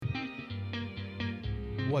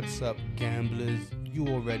What's up, gamblers? You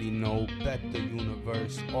already know, Bet the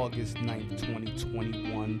Universe, August 9th,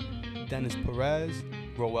 2021. Dennis Perez,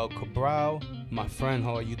 Roel Cabral, my friend,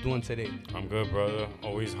 how are you doing today? I'm good, brother.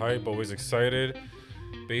 Always hype, always excited.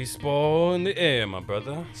 Baseball in the air, my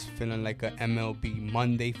brother. It's feeling like a MLB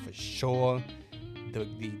Monday for sure. The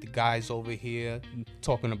guys over here,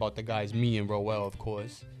 talking about the guys, me and Roel, of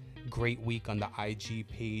course. Great week on the IG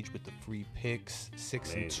page with the free picks,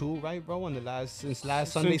 6-2, right, bro? On the since the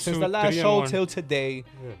last show till today,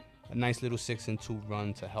 a nice little 6-2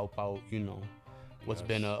 run to help out. What's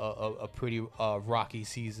been a pretty rocky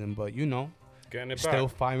season, but Getting it still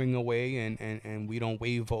back. firing away, and we don't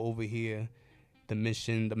waver over here. The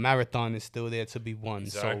mission, the marathon is still there to be won.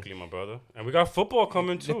 Exactly, my brother. And we got football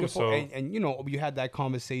coming too. And you had that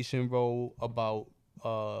conversation, bro, about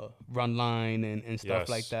run line and stuff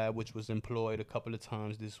like that, which was employed a couple of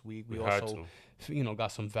times this week. We also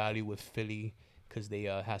got some value with Philly because they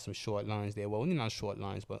had some short lines there. Well, not short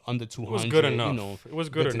lines, but under 200. It was good enough. It was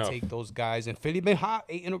good enough to take those guys. And Philly been hot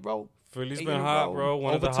 8 in a row. Philly's been hot, bro.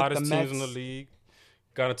 One of the hottest teams in the league.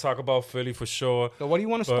 Got to talk about Philly for sure. So what do you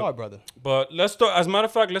want to start, brother? But let's start. As a matter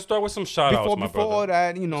of fact, let's start with some shout-outs, my brother. Before all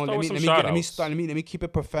that, let me keep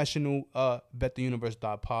it professional.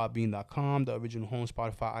 bettheuniverse.podbean.com, the original home,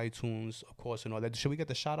 Spotify, iTunes, of course, and all that. Should we get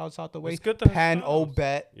the shout-outs out the way? Let's get the Pan O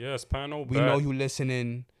Bet. Yes, Pan O Bet. We know you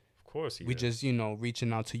listening. Of course we just,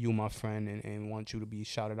 reaching out to you, my friend, and want you to be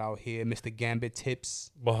shouted out here. Mr. Gambit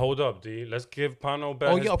Tips. But hold up, D. Let's give Pan O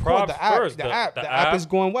Bet his props first. The app is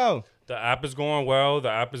going well. The app is going well. The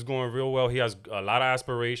app is going real well. He has a lot of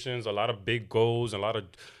aspirations, a lot of big goals, a lot of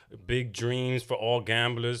big dreams for all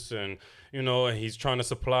gamblers. And, he's trying to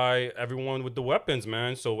supply everyone with the weapons,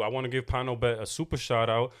 man. So I want to give Pano Bet a super shout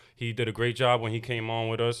out. He did a great job when he came on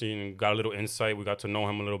with us. He got a little insight. We got to know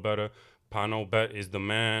him a little better. Pano Bet is the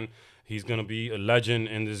man. He's going to be a legend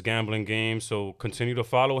in this gambling game. So continue to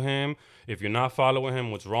follow him. If you're not following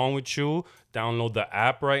him, what's wrong with you? Download the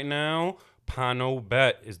app right now. Pano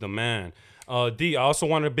Bet is the man. D, I also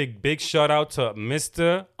want a big shout out to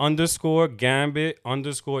Mr. _Gambit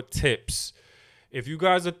 _tips. If you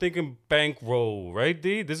guys are thinking bankroll, right,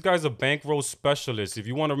 D? This guy's a bankroll specialist. If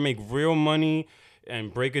you want to make real money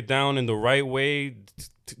and break it down in the right way,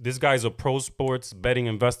 this guy's a pro sports betting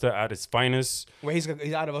investor at his finest. Well, he's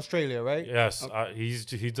out of Australia, right? Yes, okay.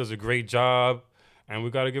 He does a great job. And we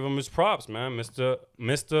got to give him his props, man. Mr.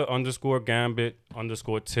 _Gambit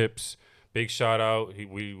 _tips. Big shout out.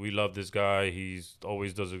 We love this guy. He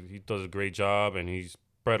does a great job, and he's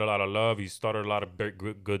spread a lot of love. He started a lot of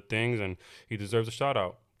good things, and he deserves a shout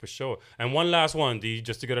out for sure. And one last one, D,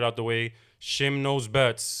 just to get it out the way. Shim Knows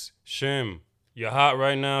Bets. Shim, you're hot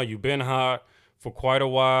right now. You've been hot for quite a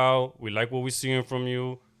while. We like what we're seeing from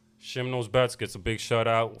you. Shim Knows Bets gets a big shout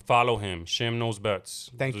out. Follow him. Shim Knows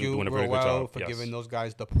Bets. Thank you, Roel, for giving those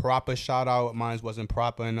guys the proper shout out. Mine wasn't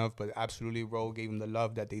proper enough, but absolutely, Ro gave them the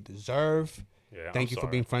love that they deserve. Yeah, Thank you for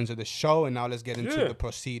being friends of the show. And now let's get into the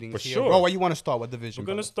proceedings for here. Sure. Ro, where you want to start? What division? We're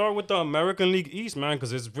going to start with the American League East, man,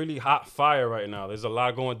 because it's really hot fire right now. There's a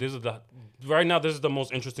lot going. Right now, this is the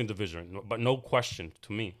most interesting division, but no question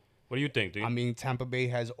to me. What do you think, dude? I mean, Tampa Bay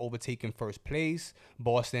has overtaken first place.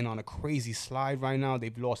 Boston on a crazy slide right now.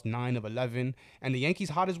 They've lost 9 of 11. And the Yankees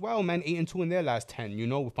hot as well, man. 8-2 in their last 10.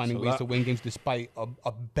 We're finding ways to win games despite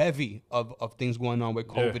a bevy of things going on with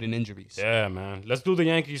COVID and injuries. Yeah, man. Let's do the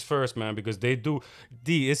Yankees first, man, because they do.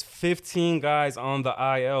 It's 15 guys on the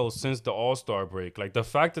IL since the All-Star break. Like, the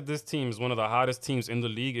fact that this team is one of the hottest teams in the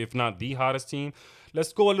league, if not the hottest team.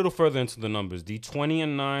 Let's go a little further into the numbers.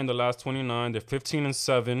 20-9, the last 29. They're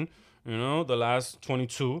 15-7. The last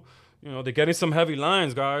 22. They're getting some heavy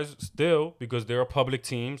lines, guys, still, because they're a public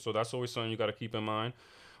team. So that's always something you got to keep in mind.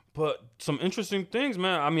 But some interesting things,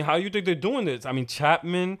 man. I mean, how do you think they're doing this? I mean,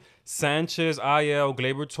 Chapman, Sanchez, IL,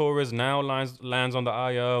 Gleyber Torres now lands on the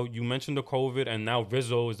IL. You mentioned the COVID, and now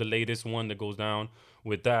Rizzo is the latest one that goes down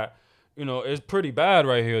with that. It's pretty bad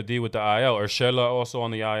right here, D, with the IL. Urshela also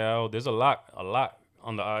on the IL. There's a lot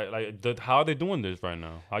on the eye. Like, how are they doing this right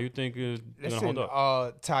now? How you think is going to hold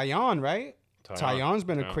up? Taillon, right? Taillon's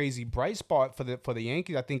been a crazy bright spot for the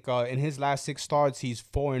Yankees. I think in his last 6 starts, he's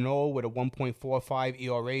 4-0 with a 1.45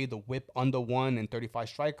 ERA, the whip under 1, and 35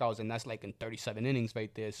 strikeouts, and that's like in 37 innings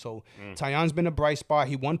right there. So Taillon's been a bright spot.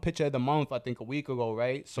 He won Pitcher of the Month, I think, a week ago,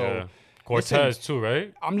 right? So Cortez too,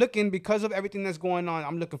 right? I'm looking, because of everything that's going on,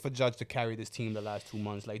 I'm looking for Judge to carry this team the last 2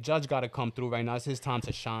 months. Like, Judge got to come through right now. It's his time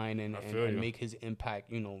to shine and make his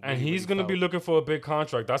impact, And he's going to be looking for a big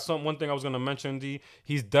contract. That's one thing I was going to mention, D.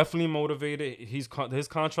 He's definitely motivated. His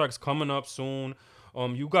contract's coming up soon.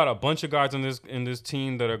 You got a bunch of guys in this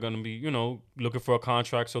team that are gonna be, looking for a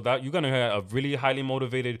contract. So that you're gonna have a really highly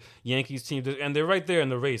motivated Yankees team, and they're right there in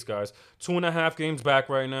the race, guys. 2.5 games back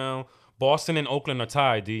right now. Boston and Oakland are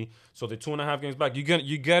tied, D. So they're 2.5 games back.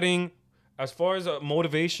 You're getting. As far as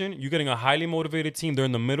motivation, you're getting a highly motivated team. They're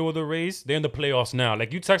in the middle of the race. They're in the playoffs now.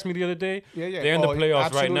 Like you texted me the other day. Yeah. They're in the playoffs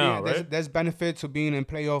absolutely. right now, right? There's benefit to being in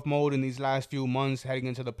playoff mode in these last few months heading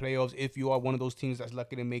into the playoffs. If you are one of those teams that's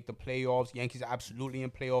lucky to make the playoffs, Yankees are absolutely in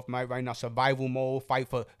playoff mode right now. Survival mode, fight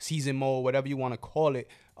for season mode, whatever you want to call it.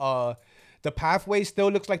 The pathway still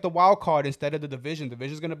looks like the wild card instead of the division.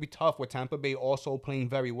 Division's going to be tough with Tampa Bay also playing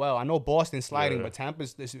very well. I know Boston's sliding, but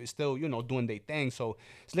Tampa's is still, doing their thing. So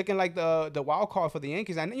it's looking like the wild card for the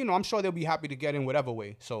Yankees. And, I'm sure they'll be happy to get in whatever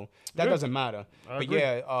way. So that doesn't matter.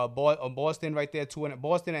 But Boston right there,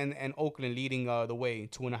 Boston and Oakland leading the way,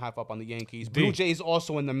 2.5 up on the Yankees. Blue Jays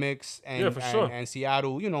also in the mix. And, for sure. And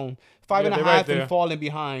Seattle, 5.5 and falling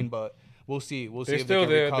behind, but... We'll see. They're if still they can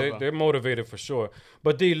there. recover. They're motivated for sure.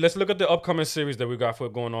 But D, let's look at the upcoming series that we got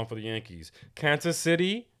going on for the Yankees. Kansas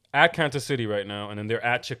City right now, and then they're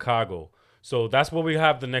at Chicago. So that's what we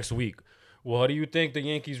have the next week. What do you think the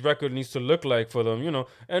Yankees' record needs to look like for them?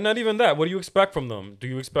 And not even that. What do you expect from them? Do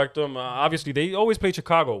you expect them? Obviously, they always play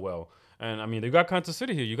Chicago well. And I mean, they got Kansas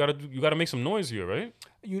City here. You gotta make some noise here, right?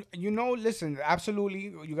 Listen,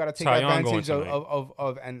 absolutely, you gotta take Taillon advantage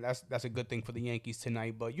of, and that's a good thing for the Yankees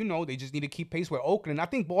tonight. But they just need to keep pace with Oakland. I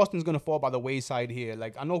think Boston's gonna fall by the wayside here.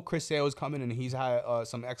 Like I know Chris Sale's coming and he's had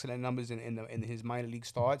some excellent numbers in his minor league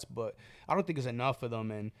starts, but I don't think it's enough for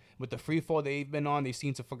them. And with the free fall they've been on, they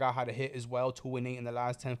seem to forgot how to hit as well. 2-8 in the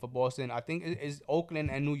last 10 for Boston. I think is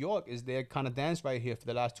Oakland and New York is their kind of dance right here for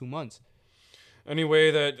the last 2 months. Any way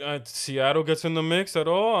that Seattle gets in the mix at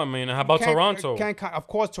all? I mean, how about Toronto? Of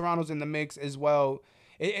course, Toronto's in the mix as well.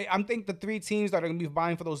 I think the 3 teams that are going to be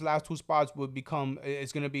vying for those last 2 spots would become,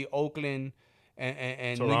 it's going to be Oakland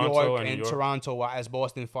and Toronto New York and Toronto, as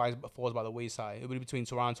Boston falls by the wayside. It would be between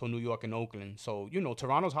Toronto, New York, and Oakland. So,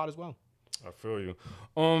 Toronto's hot as well. I feel you.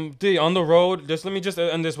 D, on the road, let me just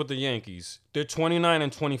end this with the Yankees. They're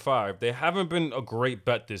 29-25. They haven't been a great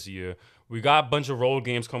bet this year. We got a bunch of road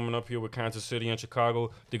games coming up here with Kansas City and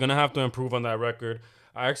Chicago. They're going to have to improve on that record.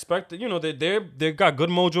 I expect that, they got good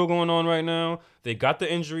mojo going on right now. They got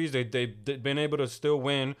the injuries. They've been able to still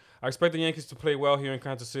win. I expect the Yankees to play well here in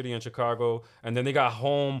Kansas City and Chicago. And then they got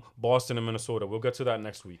home Boston and Minnesota. We'll get to that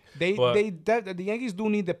next week. The Yankees do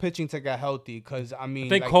need the pitching to get healthy because, I mean... I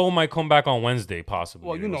think Cole might come back on Wednesday, possibly.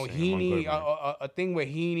 Well, Heaney, a thing with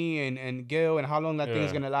Heaney and Gil, and how long that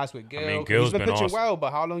thing's going to last with Gil. I mean, Gil's he's been pitching awesome. well,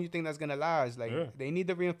 but how long you think that's going to last? They need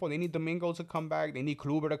the reinforce. They need Domingo to come back. They need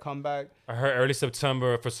Kluber to come back. I heard early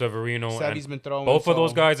September for Severino. Sevy's been throwing. Both of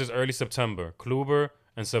those guys is early September. Kluber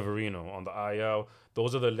and Severino on the IL.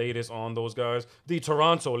 Those are the latest on those guys.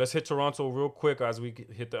 Toronto. Let's hit Toronto real quick as we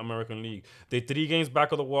hit the American League. They're 3 games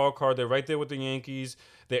back of the wild card. They're right there with the Yankees.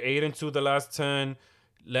 They're 8-2 the last 10.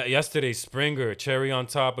 Yesterday, Springer, cherry on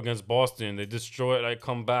top against Boston. They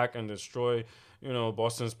come back and destroy,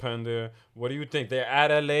 Boston's pen there. What do you think? They're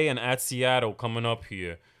at LA and at Seattle coming up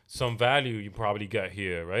here. Some value you probably get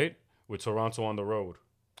here, right? With Toronto on the road.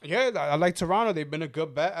 Yeah, I like Toronto. They've been a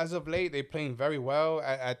good bet as of late. They're playing very well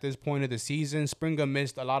at this point of the season. Springer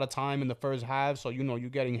missed a lot of time in the first half, so you're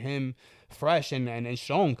getting him fresh and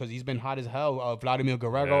shown because he's been hot as hell. Vladimir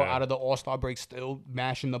Guerrero out of the All-Star break, still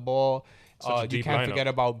mashing the ball. You can't forget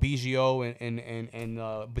about Biggio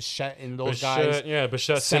and Bichette and those guys. Yeah,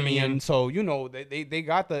 Bichette, Semien. So they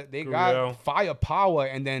got firepower,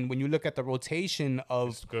 and then when you look at the rotation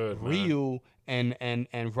of Ryu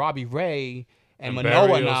and Robbie Ray. And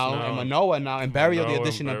Manoah now, and Barrio, the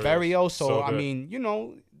addition of Barrio. So I mean,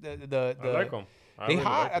 I like them. They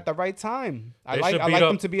hot at the right time. I like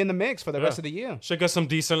them to be in the mix for the rest of the year. Should get some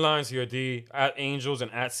decent lines here, D. At Angels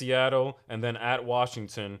and at Seattle, and then at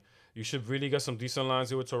Washington. You should really get some decent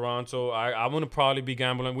lines here with Toronto. I'm going to probably be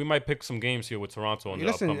gambling. We might pick some games here with Toronto.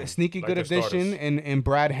 Listen, a sneaky good addition in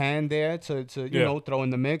Brad Hand there to throw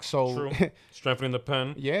in the mix. So true. Strengthening the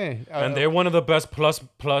pen. Yeah. And they're one of the best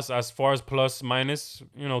plus as far as plus minus,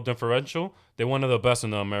 differential. They're one of the best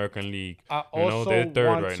in the American League. I also they're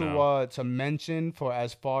third right now. To mention for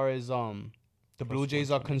as far as the Blue Jays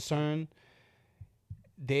are concerned,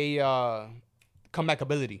 they comeback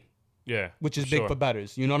ability. Yeah, which is for big sure. for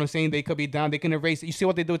bettors. You know what I'm saying? They could be down. They can erase. You see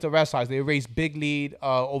what they do with the Red Sox? They erase big lead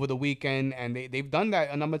over the weekend, and they've done that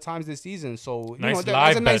a number of times this season. So Nice that's a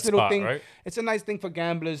live bet nice little spot, thing. right? It's a nice thing for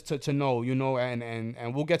gamblers to know.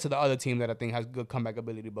 And we'll get to the other team that I think has good comeback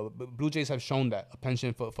ability. But Blue Jays have shown that a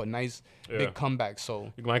penchant for nice big comebacks.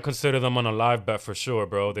 So you might consider them on a live bet for sure,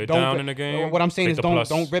 bro. They're don't down ri- in the game. What I'm saying take is the don't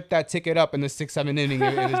plus. rip that ticket up in the 6-7 inning.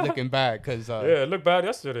 It is looking bad because Yeah, it looked bad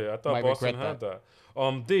yesterday. I thought might Boston regret had that.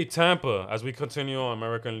 Tampa, as we continue on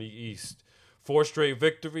American League East. 4 straight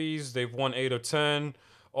victories. They've won 8 of 10.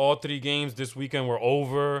 All 3 games this weekend were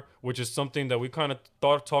over, which is something that we kind of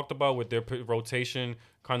talked about with their rotation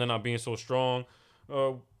kind of not being so strong.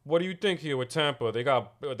 What do you think here with Tampa? They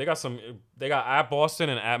got at Boston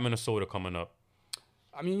and at Minnesota coming up.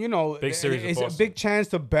 I mean, Big series with it's a Boston. big chance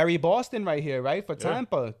to bury Boston right here, right, for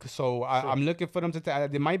Tampa. So I'm looking for them to.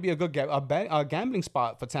 There might be a good gambling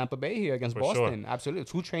spot for Tampa Bay here against For Boston. sure. Absolutely,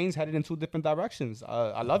 2 trains headed in 2 different directions.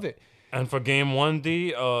 I love it. And for game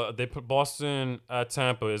 1D, they put Boston at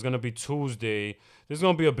Tampa. It's going to be Tuesday. This is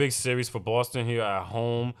going to be a big series for Boston here at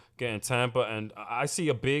home, getting Tampa. And I see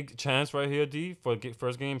a big chance right here, D, for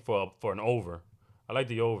first game for an over. I like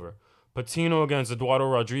the over. Patino against Eduardo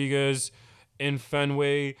Rodriguez in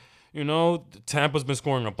Fenway. Tampa's been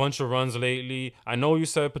scoring a bunch of runs lately. I know you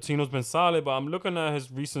said Patino's been solid, but I'm looking at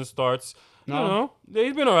his recent starts.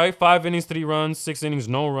 He's been all right. 5 innings, 3 runs, 6 innings,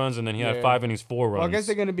 no runs, and then he had 5 innings, 4 runs. Well, I guess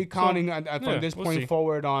they're going to be counting from this we'll point see.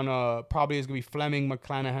 forward on probably it's going to be Fleming,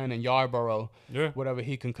 McClanahan, and Yarborough. Yeah. Whatever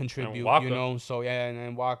he can contribute, Walker. So,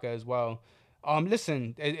 and Walker as well.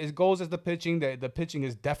 Listen, it goes as the pitching. The pitching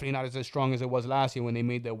is definitely not as strong as it was last year when they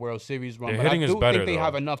made the World Series run. Their But hitting I is do better, think they though.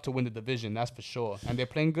 have enough to win the division, that's for sure. And they're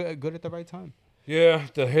playing good at the right time. Yeah,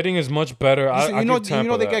 the hitting is much better. Listen, I give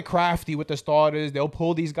Tampa they that. get crafty with the starters. They'll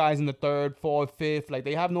pull these guys in the 3rd, 4th, 5th. Like,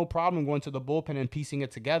 they have no problem going to the bullpen and piecing it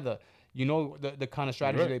together. The kind of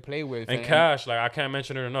strategy they play with. And Cash, I can't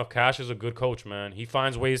mention it enough. Cash is a good coach, man. He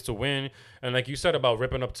finds ways to win. And like you said about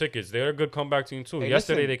ripping up tickets, they're a good comeback team too.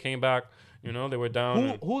 Yesterday they came back. They were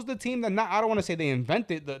down. Who's the team that I don't want to say they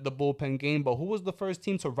invented the bullpen game, but who was the first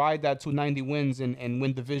team to ride that 290 wins and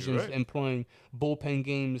win divisions employing bullpen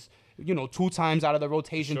games? 2 times out of the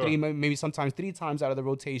rotation, Sure. 3 maybe sometimes 3 times out of the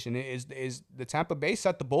rotation. Is the Tampa Bay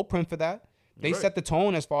set the blueprint for that? They set the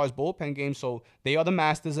tone as far as bullpen games, so they are the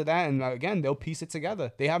masters of that. And again, they'll piece it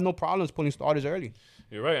together. They have no problems pulling starters early.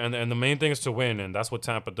 You're right, and the main thing is to win, and that's what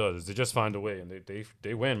Tampa does. Is they just find a way, and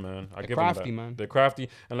they win, man. I give crafty, them that. man. They're crafty,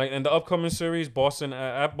 and in the upcoming series, Boston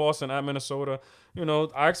at Minnesota.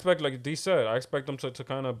 I expect, like D said, I expect them to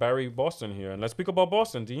kind of bury Boston here. And let's speak about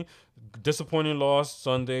Boston, D. Disappointing loss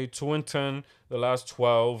Sunday, 2-10 the last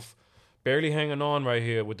 12, barely hanging on right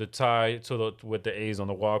here with the tie with the A's on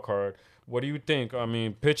the wild card. What do you think? I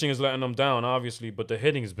mean, pitching is letting them down, obviously, but the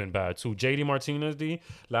hitting has been bad too. JD Martinez,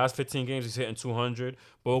 last 15 games, he's hitting 200.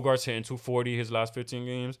 Bogart's hitting 240 his last 15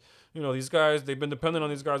 games. These guys, they've been dependent on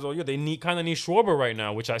these guys all year. They kind of need Schwarber right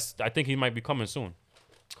now, which I think he might be coming soon.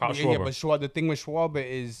 Kyle Yeah, Schwarber. but the thing with Schwarber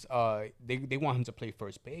is they want him to play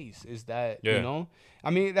first base. Is that Yeah. I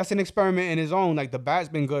mean, that's an experiment in his own. Like, the bat's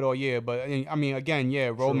been good all year, but I mean, again,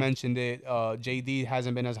 Ro mentioned it. JD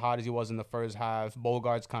hasn't been as hot as he was in the first half.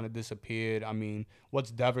 Bogart's kind of disappeared. I mean, what's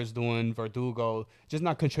Devers doing? Verdugo just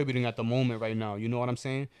not contributing at the moment right now. You know what I'm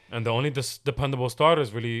saying? And the only dependable starter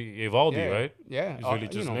is really Evaldi, right? Yeah, He's really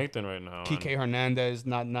just Nathan right now. Kike Hernandez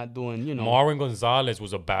not doing. Marwin Gonzalez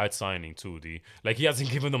was a bad signing too, D. Like, he hasn't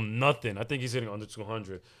given them nothing. I think he's hitting under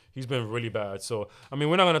 200. He's been really bad. So, I mean,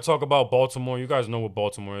 we're not going to talk about Baltimore. You guys know what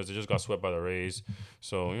Baltimore is. They just got swept by the Rays.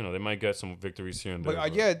 So, they might get some victories here and there.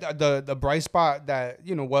 But the bright spot that,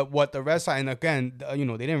 what the Red Sox, and again, they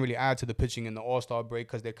didn't really add to the pitching in the All-Star break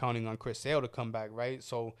because they're counting on Chris Sale to come back, right?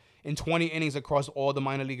 So, in 20 innings across all the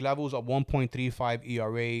minor league levels, a 1.35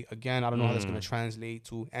 ERA. Again, I don't know how that's going to translate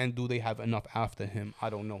to. And do they have enough after him? I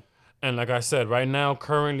don't know. And like I said, right now,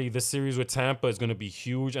 currently, this series with Tampa is going to be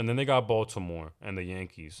huge. And then they got Baltimore and the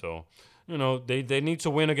Yankees. So, they need to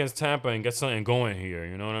win against Tampa and get something going here.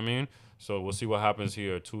 You know what I mean? So we'll see what happens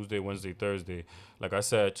here Tuesday, Wednesday, Thursday. Like I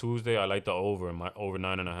said, Tuesday, I like the over, over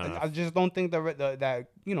 9.5. I just don't think that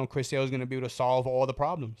Chris Sale is going to be able to solve all the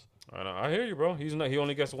problems. I hear you, bro. He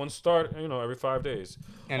only gets one start, every 5 days.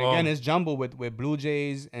 And again, it's jumbled with Blue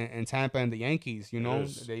Jays and Tampa and the Yankees. These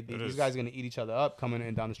guys are going to eat each other up coming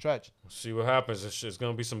in down the stretch. See what happens. It's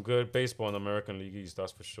going to be some good baseball in the American League East,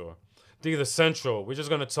 that's for sure. The Central. We're just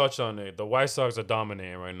gonna touch on it. The White Sox are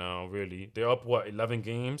dominating right now. Really, they're up 11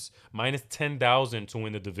 games, minus 10,000 to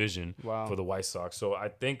win the division for the White Sox. So I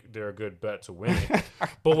think they're a good bet to win it.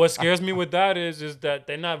 But what scares me with that is that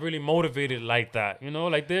they're not really motivated like that. You know,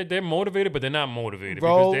 like they're motivated, but they're not motivated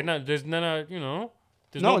because they're not. There's none. You know.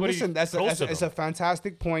 There's no, nobody listen, that's a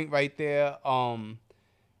fantastic point right there.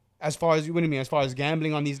 As far as what do you mean? As far as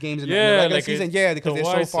gambling on these games in the regular season, because they're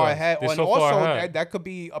so far ahead. And also, that could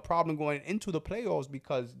be a problem going into the playoffs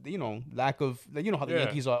because lack of how the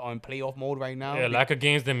Yankees are on playoff mode right now. Yeah, lack of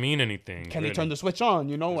games didn't mean anything. Can they turn the switch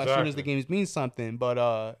on? As soon as the games mean something. But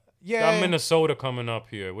got Minnesota coming up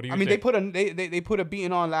here. What do you think? They put a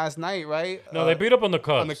beating on last night, right? No, they beat up on the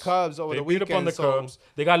Cubs. On the Cubs over the weekend. They beat up on the Cubs.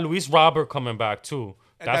 They got Luis Robert coming back too.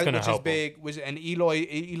 That's gonna help. Which is big. And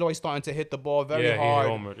Eloy starting to hit the ball very hard.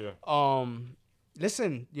 He homered,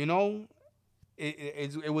 listen,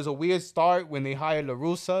 it was a weird start when they hired La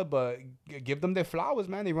Russa, but give them their flowers,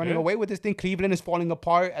 man. They're running away with this thing. Cleveland is falling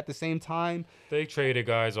apart at the same time. They traded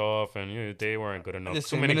guys off, and they weren't good enough.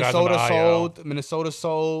 Listen, Too many Minnesota guys on the IL. Minnesota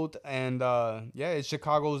sold, and it's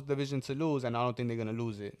Chicago's division to lose, and I don't think they're gonna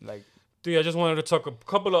lose it. I just wanted to talk a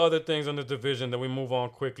couple of other things on the division, then we move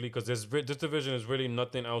on quickly because this division is really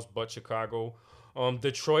nothing else but Chicago.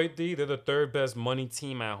 Detroit, they're the third best money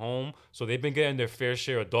team at home, so they've been getting their fair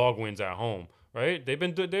share of dog wins at home, right?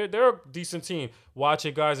 They're a decent team. Watch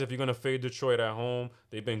it, guys. If you're gonna fade Detroit at home,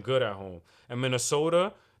 they've been good at home. And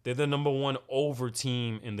Minnesota, they're the number one over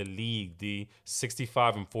team in the league.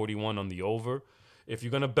 65-41 on the over. If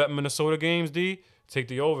you're gonna bet Minnesota games, take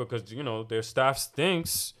the over because their staff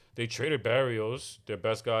stinks. They traded Barrios, their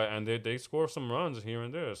best guy, and they score some runs here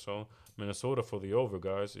and there. So Minnesota for the over,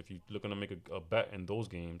 guys. If you're looking to make a bet in those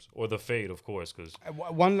games, or the fade, of course. Because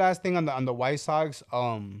one last thing on the White Sox,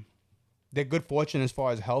 their good fortune as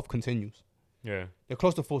far as health continues. Yeah, they're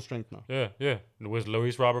close to full strength now. Yeah. With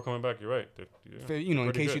Luis Robert coming back, you're right.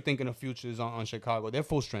 In case you're thinking of futures on Chicago, they're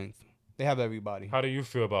full strength. They have everybody. How do you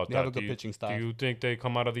feel about that? They have a good pitching staff. Do you think they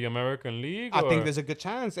come out of the American League? I think there's a good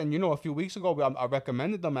chance. And, a few weeks ago, I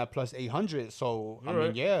recommended them at plus 800. So,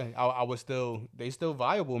 I was they still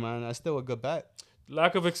viable, man. That's still a good bet.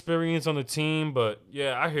 Lack of experience on the team, but,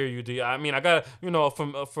 I hear you, D. I mean, I got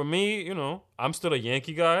to, for me, I'm still a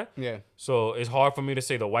Yankee guy. Yeah. So, it's hard for me to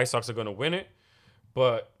say the White Sox are going to win it.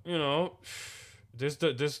 But,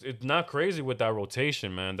 it's not crazy with that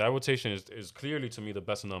rotation, man. That rotation is clearly to me the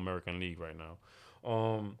best in the American League right now.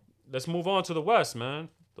 Let's move on to the West, man.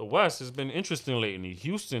 The West has been interesting lately.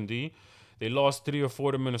 Houston, they lost 3 or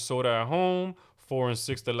 4 to Minnesota at home, 4 and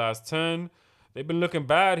 6 the last 10. They've been looking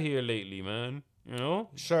bad here lately, man.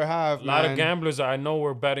 Sure have. A lot of gamblers I know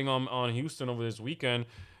were betting on Houston over this weekend.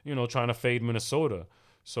 Trying to fade Minnesota.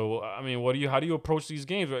 So, I mean, how do you approach these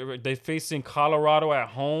games? They're facing Colorado at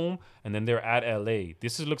home, and then they're at LA.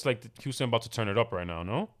 Looks like Houston about to turn it up right now,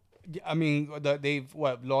 no? I mean, they've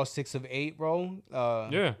lost 6 of 8, bro.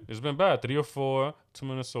 It's been bad. 3 or 4 to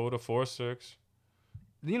Minnesota, 4 or 6.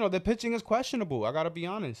 The pitching is questionable. I gotta be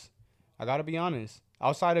honest.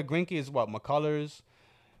 Outside of Greinke is McCullers,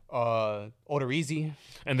 Odorizzi,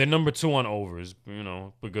 and they're number 2 on overs.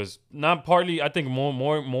 Because not partly. I think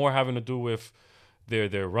more having to do with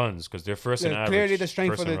their runs because they're first in average. Clearly, the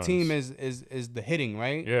strength for the team is the hitting,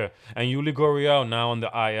 right? Yeah, and Yuli Gurriel now on the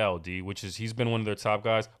IL, which is he's been one of their top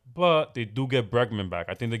guys. But they do get Bregman back.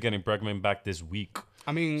 I think they're getting Bregman back this week.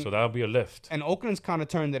 I mean, so that'll be a lift. And Oakland's kind of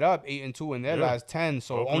turned it up, 8-2 in their last 10.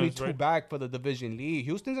 So Oakland's only 2 back for the division lead.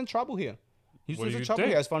 Houston's in trouble here.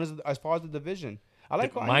 As far as the division. I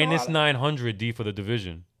like minus 900 for the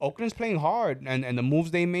division. Oakland's playing hard, and the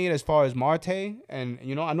moves they made as far as Marte, and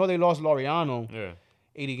I know they lost Laureano. Yeah,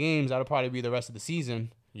 80 games. That'll probably be the rest of the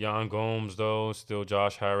season. Yan Gomes though, still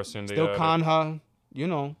Josh Harrison. Still Conha.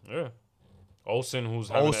 Yeah. Olsen, who's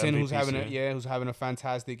having a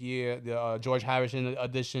fantastic year. The George Harrison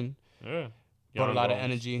addition. Yeah, brought a lot of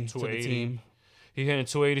energy to the team. He hitting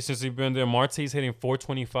 280 since he's been there. Marte's hitting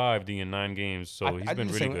 425 in 9 games, so he's been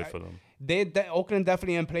really good for them. Oakland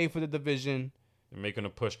definitely in play for the division. They're making a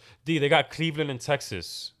push. They got Cleveland and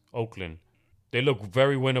Texas. Oakland. They look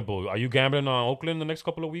very winnable. Are you gambling on Oakland the next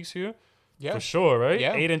couple of weeks here? Yeah. For sure, right?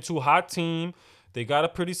 Yeah. 8-2 hot team. They got a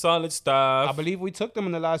pretty solid staff. I believe we took them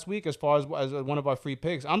in the last week as far as one of our free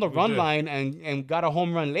picks on the run line and got a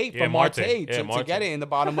home run late from Marte to get it in the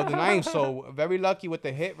bottom of the 9th. So very lucky with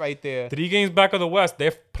the hit right there. 3 games back of the West.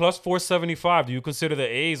 They're plus 475. Do you consider the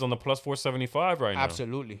A's on the plus 475 right now?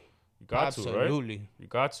 Absolutely. got to, right? Absolutely. You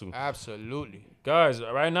got to. Absolutely. Guys,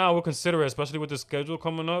 right now, we'll consider it, especially with the schedule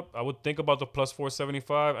coming up. I would think about the plus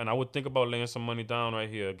 475, and I would think about laying some money down right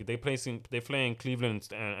here. They playing Cleveland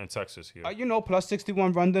and Texas here. Plus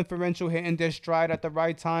 61 run differential hitting their stride at the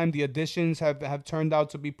right time. The additions have turned out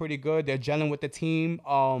to be pretty good. They're gelling with the team.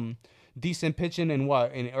 Decent pitching in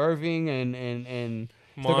Irving and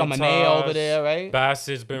still got Mane over there, right?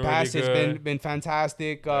 Bassett's been really good. been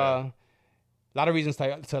fantastic. A lot of reasons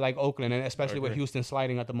to like Oakland, and especially with Houston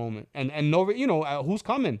sliding at the moment. And no, who's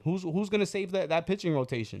coming? Who's gonna save that pitching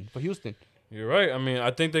rotation for Houston? You're right. I mean,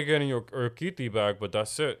 I think they're getting your Urquidy back, but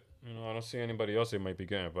that's it. I don't see anybody else they might be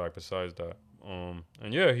getting back besides that.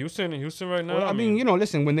 And yeah, Houston right now. Well, I mean,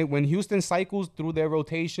 listen, when Houston cycles through their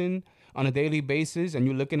rotation on a daily basis, and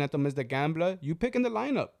you're looking at them as the gambler, you picking the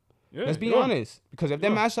lineup. Yeah, let's be honest. Because if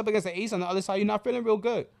they're matched up against the ace on the other side, you're not feeling real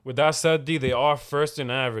good. With that said, D, they are first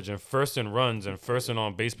in average and first in runs and first in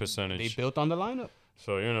on-base percentage. They built on the lineup.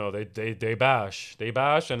 So, they bash. They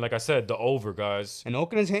bash, and like I said, the over, guys. And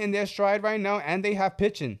Oakland's hitting their stride right now, and they have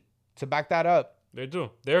pitching to back that up. They do.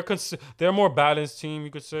 They're a more balanced team,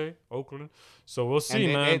 you could say, Oakland. So we'll see,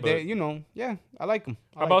 man. I like them.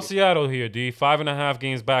 How about Seattle here, D? 5.5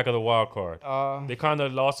 games back of the wild card. They kind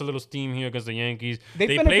of lost a little steam here against the Yankees.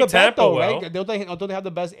 They played Tampa well. Right? Don't they have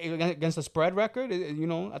the best against the spread record? I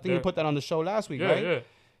think we put that on the show last week, right? Yeah.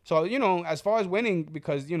 So, as far as winning,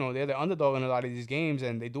 because, they're the underdog in a lot of these games,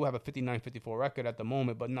 and they do have a 59-54 record at the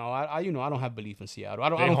moment. But no, I don't have belief in Seattle. I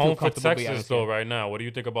don't feel comfortable for Texas, though, right now. What do you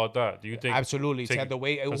think about that? Do you think... Absolutely.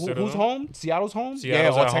 Who's home? Seattle's home?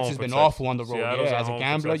 Texas has been awful on the road. As a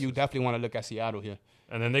gambler, you definitely want to look at Seattle here.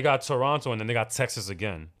 And then they got Toronto, and then they got Texas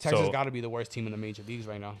again. Texas got to be the worst team in the major leagues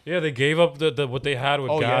right now. Yeah, they gave up the what they had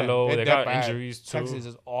with Gallo. They got injuries, too. Texas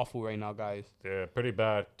is awful right now, guys. Yeah, pretty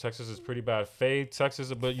bad. Texas is pretty bad. Fade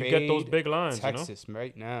Texas, but you get those big lines, Texas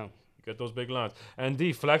right now. Get those big lines. And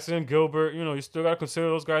D, Flexen, Gilbert, you still got to consider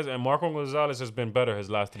those guys. And Marco Gonzalez has been better his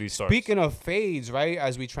last 3 starts. Speaking of fades, right,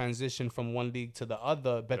 as we transition from one league to the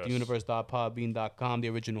other, bettheuniverse.podbean.com, the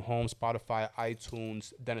original home, Spotify,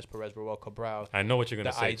 iTunes, Dennis Perez, Roel Cabral. I know what you're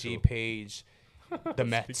going to say, the IG page. The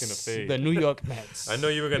Mets, the New York Mets. I know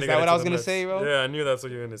you were going to. Is that what I was going to say, bro? Yeah, I knew that's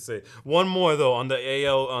what you were going to say. One more though on the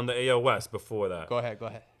AL West before that. Go ahead.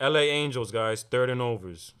 LA Angels, guys, 3rd in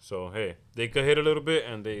overs. So hey, they could hit a little bit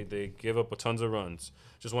and they give up a tons of runs.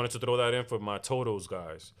 Just wanted to throw that in for my totals,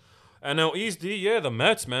 guys. And now East D, the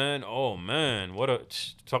Mets, man. Oh man,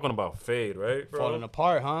 talking about fade, right, bro? Falling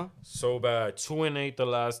apart, huh? So bad. 2-8 the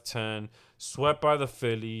last 10. Swept by the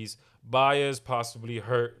Phillies. Baez possibly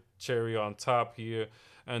hurt. Cherry on top here,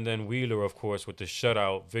 and then Wheeler, of course, with the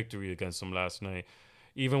shutout victory against them last night.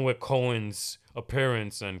 Even with Cohen's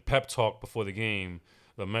appearance and pep talk before the game,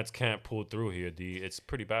 the Mets can't pull through here, D. It's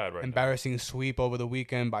pretty bad right now. Embarrassing sweep over the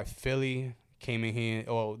weekend by Philly. Came in here.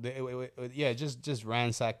 Just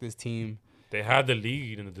ransacked this team. They had the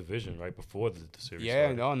lead in the division right before the series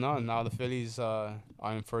started. No. Now the Phillies are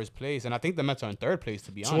in first place. And I think the Mets are in third place,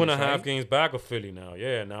 to be honest. 2.5 games back of Philly now.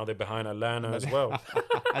 Yeah, now they're behind Atlanta as well.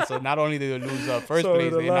 So not only did they lose first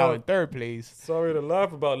place, they're now in third place. Sorry to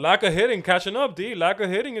laugh about. Lack of hitting, catching up, D. Lack of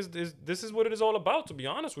hitting is this is what it is all about, to be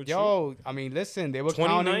honest with you. I mean, listen, they were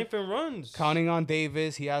 29th in runs. Counting on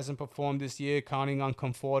Davis, he hasn't performed this year. Counting on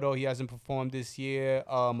Conforto, he hasn't performed this year.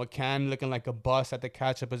 McCann looking like a bust at the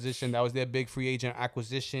catcher position. That was their big free agent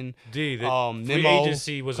acquisition. D, the free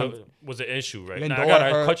agency was an issue, right? Now I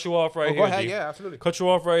gotta cut you off right here. Go ahead, yeah, absolutely. Cut you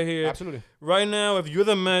off right here. Absolutely. Right now, if you're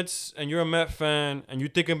the Mets and you're a Met fan and you're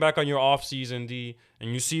thinking back on your offseason, D,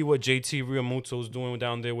 and you see what JT Realmuto's doing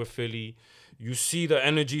down there with Philly, you see the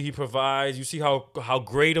energy he provides, you see how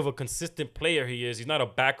great of a consistent player he is. He's not a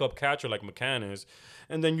backup catcher like McCann is.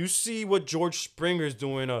 And then you see what George Springer's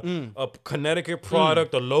doing, a Connecticut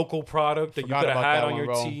product, a local product that you could have had on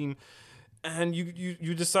your team. And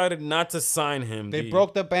you decided not to sign him. They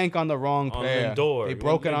broke the bank on the wrong player. Lindor. They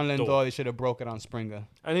broke it on Lindor. They should have broke it on Springer.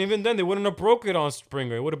 And even then, they wouldn't have broke it on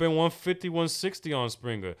Springer. It would have been 150, 160 on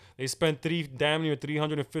Springer. They spent damn near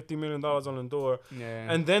 $350 million on Lindor.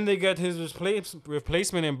 Yeah. And then they get his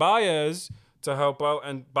replacement in Baez to help out.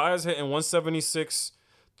 And Baez hitting 176,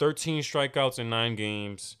 13 strikeouts in 9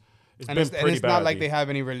 games. It's not like they have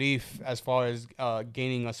any relief as far as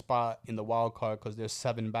gaining a spot in the wild card because they're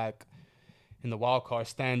 7 back in the wild card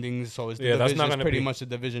standings, so it's pretty much a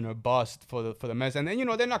division or bust for the Mets. And then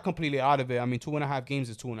they're not completely out of it. I mean, 2.5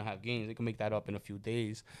 games is 2.5 games. They can make that up in a few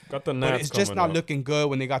days. Got the Nats, but it's just not looking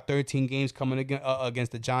good when they got 13 games coming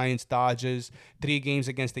against the Giants, Dodgers, 3 games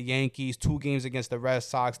against the Yankees, 2 games against the Red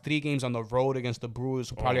Sox, 3 games on the road against the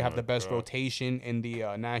Brewers, who probably have the best rotation in the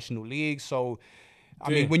National League. So I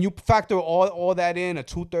mean, when you factor all that in, a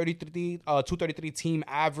 233 team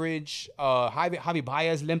average. Javi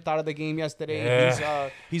Baez limped out of the game yesterday. Yeah.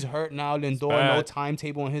 He's hurt now. Lindor, no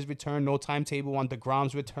timetable on his return. No timetable on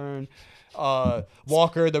DeGrom's return.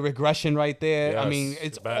 Walker, the regression right there. Yes, I mean,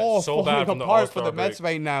 it's bad. all So bad falling from the apart for All-Star the Mets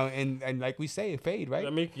break. right now. And like we say, fade, right? I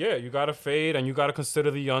mean, yeah, you got to fade, and you got to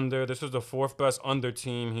consider the under. This is the fourth best under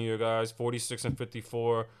team here, guys. 46 and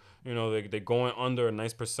 54. You know, they going under a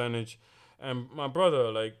nice percentage. And my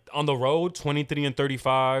brother, like, on the road, 23 and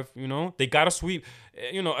 35, you know? They got to sweep.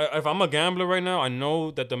 You know, if I'm a gambler right now, I know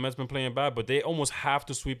that the Mets been playing bad, but they almost have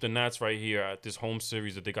to sweep the Nats right here at this home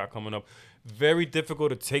series that they got coming up. Very difficult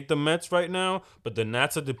to take the Mets right now, but the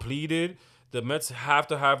Nats are depleted. The Mets have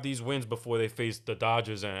to have these wins before they face the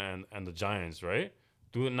Dodgers and the Giants, right?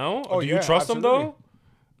 Do it now? Oh, Do yeah, you trust them, absolutely. though?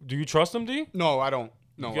 Do you trust them, D? No, I don't.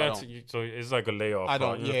 No, You I got don't. so it's like a layoff. I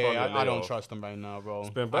don't. It's probably a I don't layoff. trust them right now, bro. It's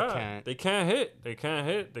been bad. I can't. They can't hit. They can't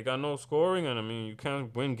hit. They got no scoring, and I mean, you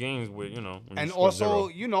can't win games with when you And score also, zero.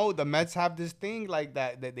 you know, the Mets have this thing like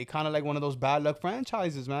that they kind of like one of those bad luck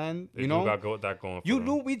franchises, man. They you do know, got that going. For you them.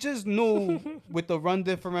 knew we just knew with the run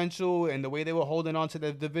differential and the way they were holding on to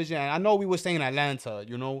the division. And I know we were saying Atlanta,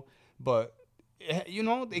 you know, but you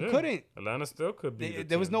know they couldn't. Atlanta still could be.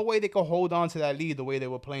 There was no way they could hold on to that lead the way they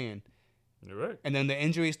were playing. You're right. And then the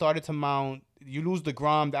injury started to mount. You lose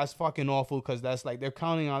DeGrom, that's fucking awful because that's like they're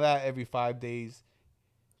counting on that every 5 days.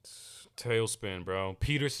 Tailspin, bro.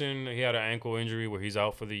 Peterson, he had an ankle injury where he's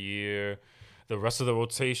out for the year. The rest of the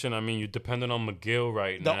rotation, I mean, you're dependent on McGill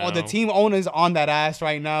right now. The team owners on that ass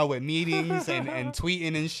right now with meetings and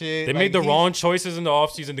tweeting and shit. They made the wrong choices in the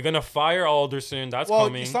offseason. They're going to fire Alderson. That's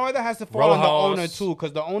coming. Some of that has to fall on the Rojas. owner, too,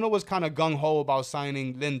 because the owner was kind of gung-ho about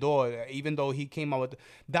signing Lindor, even though he came out with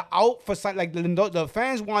the out for like Lindor. The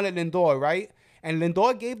fans wanted Lindor, right? And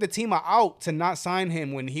Lindor gave the team an out to not sign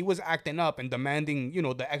him when he was acting up and demanding, you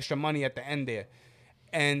know, the extra money at the end there.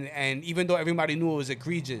 And even though everybody knew it was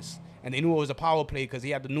egregious and they knew it was a power play because he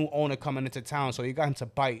had the new owner coming into town, so he got him to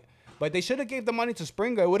bite. But they should have gave the money to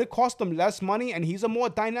Springer. It would have cost them less money, and he's a more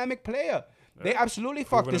dynamic player. They absolutely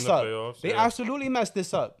fucked Proven in this the up. playoffs, They yeah. absolutely messed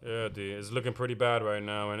this up. Yeah, D. It's looking pretty bad right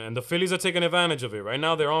now. And the Phillies are taking advantage of it. Right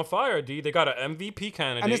now, they're on fire, D. They got an MVP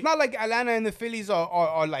candidate. And it's not like Atlanta and the Phillies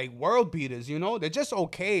are like world beaters, you know? They're just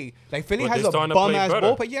okay. Like, Philly But has they're a starting to bum play ass better.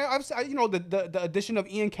 bullpen. Yeah, you know, the addition of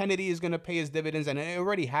Ian Kennedy is going to pay his dividends, and it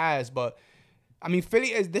already has. But, I mean,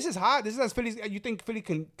 this is hot. This is as Phillies. You think Philly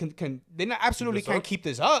can they not absolutely can't keep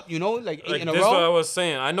this up, you know? Like 8 in a this is what I row. was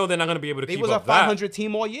saying. I know they're not going to be able to They keep was a up that. 500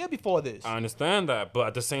 team all year before this. I understand that. But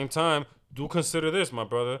at the same time, do consider this, my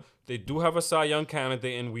brother. They do have a Cy Young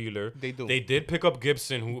candidate in Wheeler. They do. They did pick up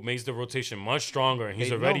Gibson, who makes the rotation much stronger, and he's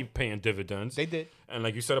They already know. paying dividends. They did. And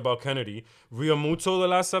like you said about Kennedy, Realmuto the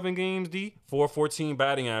last 7 games, D, 414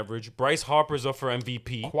 batting average. Bryce Harper's up for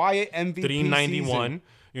MVP. Quiet MVP 391. season.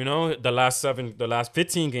 You know, the last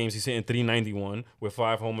 15 games, he's hitting 391 with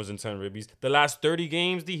 5 homers and 10 ribbies. The last 30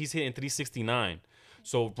 games, D, he's hitting 369.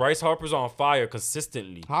 So Bryce Harper's on fire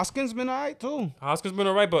consistently. Hoskins been all right, too. Hoskins been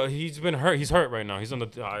all right, but he's been hurt. He's hurt right now. He's on the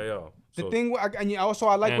IL. The So- thing, and also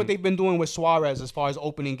I like what And- they've been doing with Suarez as far as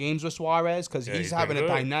opening games with Suarez because Yeah, he's he's been having a good.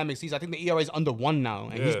 dynamic season. I think the ERA is under 1 now,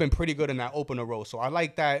 and he's Yeah. been pretty good in that opener role. So I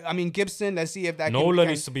like that. I mean, Gibson, let's see if that Nola can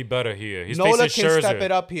needs to be better here. He's Nola facing can Scherzer step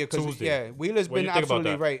it up here because Tuesday. Wheeler's What do been you think about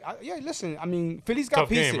absolutely that? right. Yeah, listen, I mean, Philly's got Tough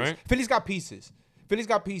pieces. game, right? Philly's got pieces. Philly's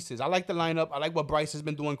got pieces. I like the lineup. I like what Bryce has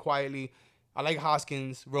been doing quietly. I like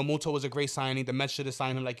Hoskins. Realmuto was a great signing. The Mets should have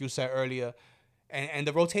signed him, like you said earlier. And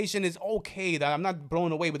the rotation is okay. That I'm not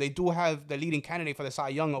blown away, but they do have the leading candidate for the Cy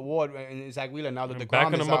Young Award in Zach Wheeler now that the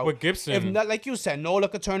backing is him up out. with Gibson. If not, like you said, Nola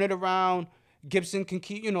could turn it around. Gibson can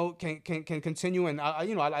keep, can continue. And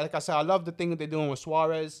like I said, I love the thing that they're doing with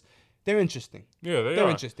Suarez. They're interesting. Yeah, They're are.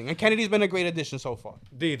 interesting. And Kennedy's been a great addition so far.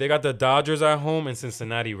 D, they got the Dodgers at home and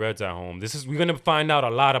Cincinnati Reds at home. We're gonna find out a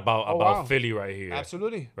lot about wow. Philly right here.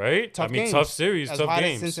 Absolutely. Right? Tough games. tough series, as tough hot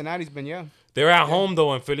games. As Cincinnati's been, yeah. They're at home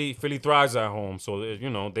though, and Philly thrives at home. So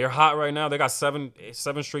they're hot right now. They got seven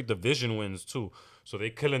straight division wins too. So they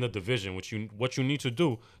killing the division, what you need to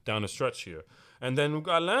do down the stretch here. And then we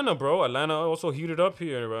got Atlanta, bro. Atlanta also heated up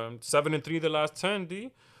here. 7-3 the last 10. D.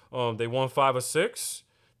 They won 5 of 6,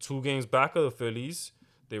 2 games back of the Phillies.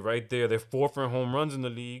 They're right there. They're 4th in home runs in the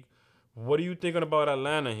league. What are you thinking about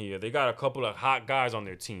Atlanta here? They got a couple of hot guys on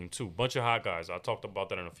their team too. Bunch of hot guys. I talked about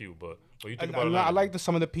that in a few, but what do you think about Atlanta? I like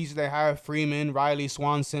some of the pieces they have. Freeman, Riley,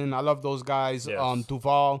 Swanson. I love those guys. Yes.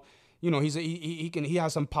 Duval. He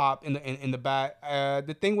has some pop in the bat.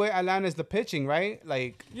 The thing with Atlanta is the pitching, right?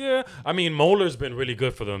 Like, Yeah, I mean, Moeller's been really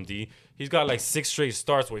good for them, D. He's got like 6 straight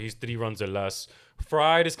starts where he's 3 runs or less.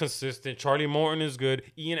 Fried is consistent. Charlie Morton is good.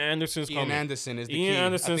 Ian Anderson's coming. Ian Anderson is the Ian key.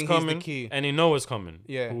 Anderson's I think coming, he's the key. and they know it's coming.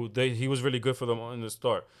 Yeah. He was really good for them in the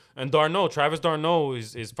start. And Travis Darno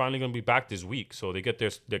is finally going to be back this week, so they get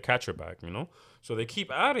their catcher back, you know? So they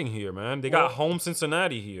keep adding here, man. They got home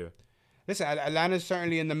Cincinnati here. Listen, Atlanta's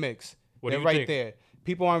certainly in the mix. What They're do you right think? there.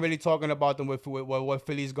 People aren't really talking about them with what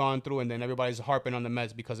Philly's gone through, and then everybody's harping on the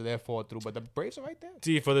Mets because of their fall through. But the Braves are right there.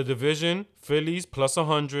 See, for the division, Phillies plus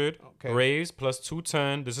 100, Okay. Braves plus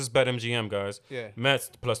 210. This is BetMGM, guys. Yeah. Mets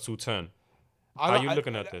plus 210. How you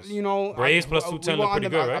looking at this? You know, Braves plus 210 look pretty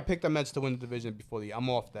good, I right? picked the Mets to win the division before I'm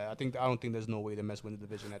off that. I don't think there's no way the Mets win the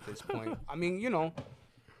division at this point. I mean, you know,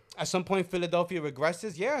 at some point Philadelphia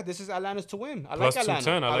regresses. Yeah, this is Atlanta's to win. I Plus like Atlanta.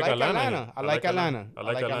 210. I like Atlanta. I like Atlanta. I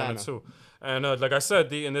like Atlanta too. And like I said,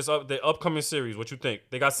 the upcoming series, what you think?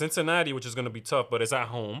 They got Cincinnati, which is going to be tough, but it's at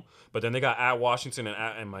home. But then they got at Washington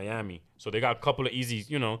and Miami. So they got a couple of easy,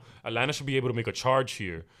 you know. Atlanta should be able to make a charge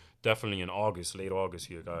here. Definitely in August, late August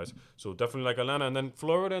here, guys. So definitely like Atlanta. And then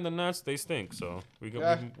Florida and the Nats, they stink. So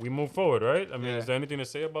we move forward, right? I mean, is there anything to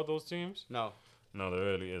say about those teams? No, there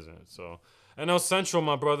really isn't. So NL Central,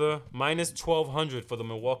 my brother, minus 1,200 for the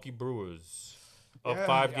Milwaukee Brewers. Up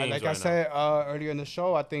 5 games like right I said now. earlier in the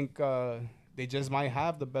show, I think they just might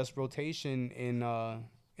have the best rotation in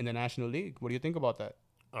the National League. What do you think about that?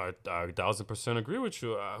 I 1,000% agree with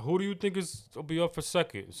you. Who do you think will be up for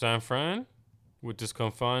second? San Fran? With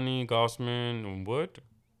Descalfani, Gossman, and Wood?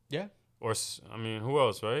 Yeah. Or, I mean, who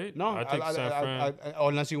else, right? No, I think San Fran.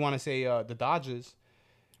 unless you want to say the Dodgers.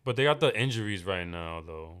 But they got the injuries right now,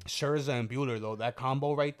 though. Scherzer and Buehler, though, that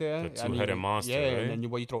combo right there. The two-headed monster, yeah, right? And then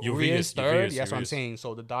you throw Urias third. That's what I'm Urias. saying.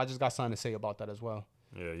 So the Dodgers got something to say about that as well.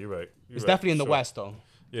 Yeah, you're right. It's definitely in the West, though.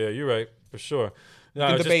 Yeah, you're right, for sure. You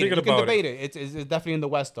can debate it. It's definitely in the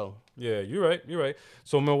West, though. Yeah, you're right.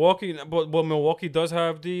 So Milwaukee, but what Milwaukee does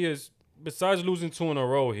have, D, is besides losing 2 in a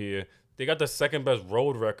row here, they got the second best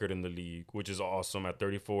road record in the league, which is awesome at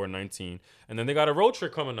 34-19. And then they got a road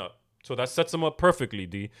trip coming up. So that sets them up perfectly,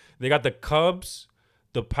 D. They got the Cubs,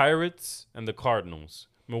 the Pirates, and the Cardinals.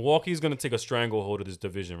 Milwaukee's going to take a stranglehold of this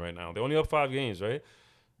division right now. They're only up 5 games, right?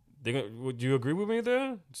 Would you agree with me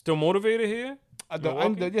there? Still motivated here?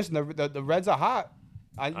 The Reds are hot.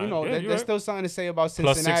 There's still something to say about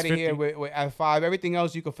Cincinnati here with at 5. Everything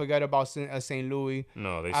else you can forget about St. Louis.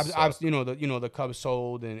 No, they suck. The Cubs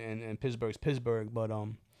sold and Pittsburgh's Pittsburgh, but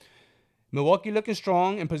Milwaukee looking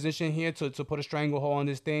strong in position here to put a stranglehold on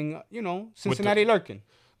this thing. You know, Cincinnati lurking.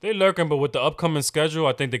 They lurking, but with the upcoming schedule,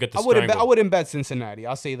 I think they get the I wouldn't bet Cincinnati.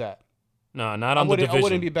 I'll say that. No, not on the division. I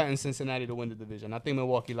wouldn't be betting Cincinnati to win the division. I think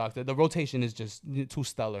Milwaukee locked it. The rotation is just too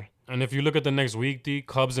stellar. And if you look at the next week, D,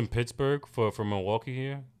 Cubs and Pittsburgh for Milwaukee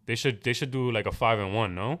here, they should do like a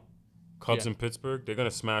 5-1, no? Cubs and Pittsburgh, they're gonna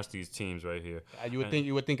smash these teams right here. You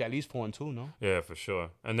would think at least 4-2, no? Yeah, for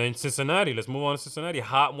sure. And then Cincinnati, let's move on to Cincinnati.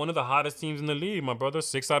 One of the hottest teams in the league, my brother.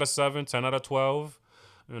 6 out of 7, 10 out of 12.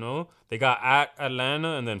 You know, they got at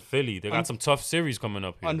Atlanta and then Philly. They got some tough series coming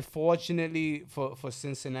up here. Unfortunately for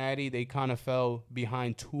Cincinnati, they kind of fell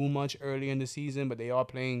behind too much early in the season, but they are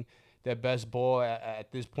playing their best ball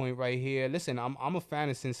at this point right here. Listen, I'm a fan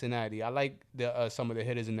of Cincinnati. I like some of the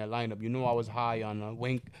hitters in their lineup. You know, I was high on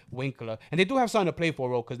Winkler, and they do have something to play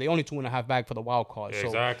for, because they only 2.5 back for the wild card. Yeah, so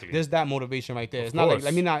exactly. There's that motivation right there. Of It's not like, course.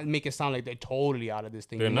 let me not make it sound like they're totally out of this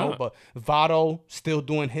thing. They're not. But Votto still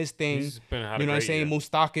doing his thing. Had You a know what I'm great saying? year.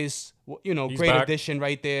 Mustakis, He's great back. addition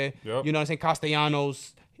right there. Yep. You know what I'm saying?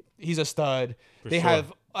 Castellanos, he's a stud. They sure.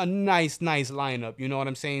 have a nice lineup. You know what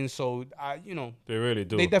I'm saying? So, They really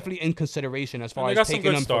do. they definitely in consideration as far they as got some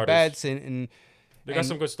taking good them starters. for bets and They got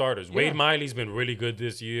some good starters. Yeah. Wade Miley's been really good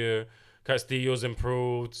this year. Castillo's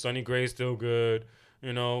improved. Sonny Gray's still good.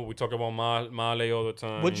 You know, we talk about Male all the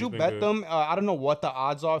time. Would He's you been bet good. them? I don't know what the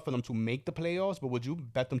odds are for them to make the playoffs, but would you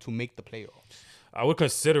bet them to make the playoffs? I would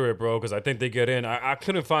consider it, bro, because I think they get in. I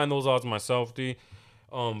couldn't find those odds myself, D.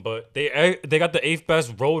 But they got the 8th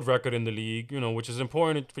best road record in the league, you know, which is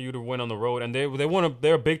important for you to win on the road. And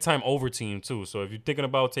they're a big time over team too. So if you're thinking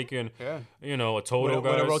about taking, you know, a total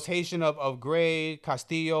With a guys, rotation of Gray,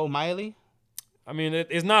 Castillo, Miley. I mean,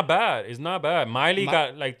 it's not bad. It's not bad. Miley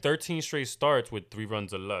got like 13 straight starts with 3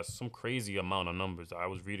 runs or less. Some crazy amount of numbers. I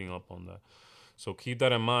was reading up on that. So keep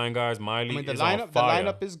that in mind, guys. Miley The is on fire.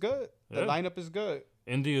 lineup is good. The Yeah. lineup is good.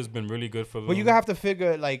 India's been really good for them. But you have to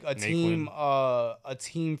figure like a Naquin.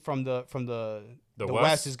 team from the The West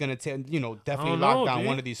West? is gonna definitely don't lock know, down dude.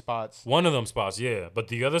 one of these spots. One of them spots, yeah. But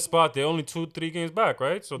the other spot, they're only 2-3 games back,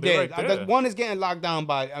 right? So they're right there. One is getting locked down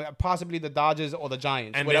by possibly the Dodgers or the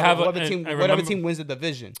Giants. And whatever, they have whatever team wins the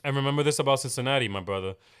division. And remember this about Cincinnati, my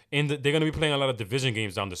brother. they're going to be playing a lot of division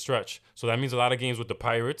games down the stretch. So that means a lot of games with the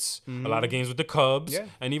Pirates, a lot of games with the Cubs,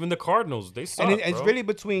 and even the Cardinals. They suck, and it's really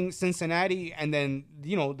between Cincinnati and then,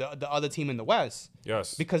 the other team in the West.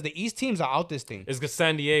 Yes. Because the East teams are out this thing. It's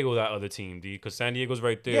San Diego, that other team, D. Because San Diego's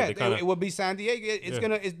right there. Yeah, it would be San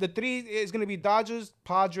Diego. The three is gonna be Dodgers,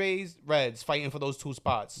 Padres, Reds fighting for those 2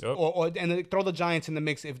 spots. Yep. And throw the Giants in the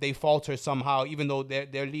mix if they falter somehow, even though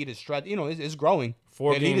their lead is stretched. It's growing.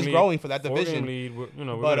 Their lead is growing for that division. 4-game lead. We're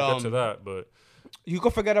gonna get to that, but you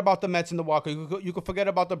could forget about the Mets in the wild card. You could forget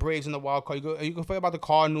about the Braves in the wild card. You could forget about the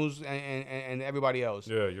Cardinals and everybody else.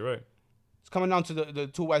 Yeah, you're right. It's coming down to the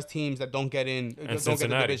 2 West teams that don't get in, don't get the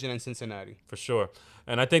division, and Cincinnati. For sure.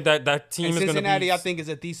 And I think that team is going to be... Cincinnati, I think, is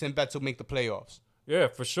a decent bet to make the playoffs. Yeah,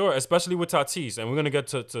 for sure, especially with Tatis. And we're going to get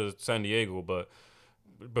to San Diego, but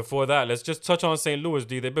before that, let's just touch on St. Louis,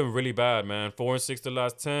 D. They've been really bad, man. 4-6 the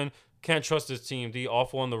last 10. Can't trust this team, D.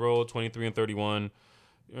 Awful on the road, 23-31.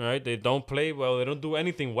 Right? They don't play well. They don't do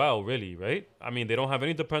anything well, really, right? I mean, they don't have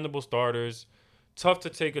any dependable starters. Tough to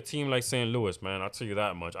take a team like St. Louis, man. I'll tell you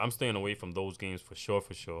that much. I'm staying away from those games for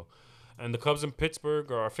sure. And the Cubs in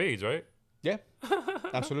Pittsburgh are fades, right? Yeah,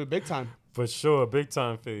 absolutely, big time. For sure, big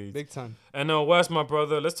time fades. Big time. And Wes, my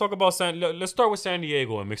brother, let's talk about let's start with San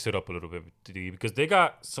Diego and mix it up a little bit, because they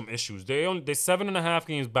got some issues. They're 7.5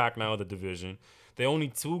 games back now of the division. They're only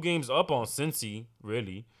 2 games up on Cincy,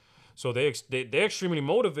 really. So they're extremely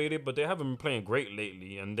motivated, but they haven't been playing great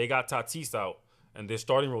lately. And they got Tatis out. And their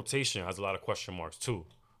starting rotation has a lot of question marks too.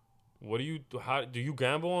 How do you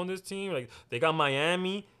gamble on this team? Like, they got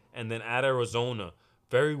Miami and then at Arizona,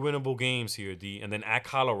 very winnable games here, D. And then at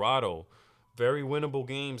Colorado, very winnable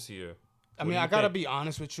games here. I gotta be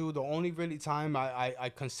honest with you. The only really time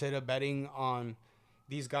I consider betting on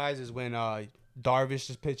these guys is when Darvish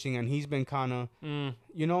is pitching, and he's been kind of,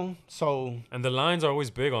 so. And the lines are always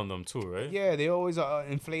big on them too, right? Yeah, they always are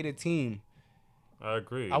an inflated team. I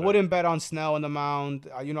agree. I wouldn't bet on Snell on the mound.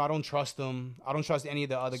 I don't trust him. I don't trust any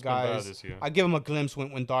of the other guys. I give him a glimpse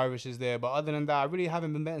when Darvish is there, but other than that, I really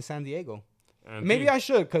haven't been betting San Diego. And maybe I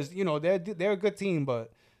should, because they're a good team,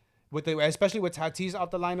 but especially with Tatis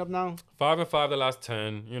out the lineup now. 5-5 the last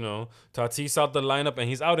 10. Tatis out the lineup, and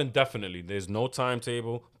he's out indefinitely. There's no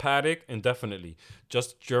timetable. Paddock indefinitely.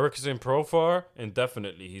 Just Jurickson Profar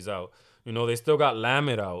indefinitely. He's out. They still got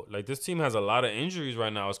Lamet out. Like, this team has a lot of injuries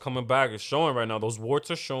right now. It's coming back. It's showing right now. Those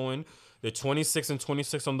warts are showing. They're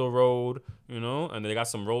 26-26 on the road, and they got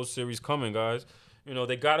some road series coming, guys.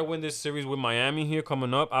 They got to win this series with Miami here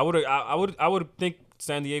coming up. I would think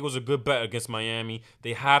San Diego's a good bet against Miami.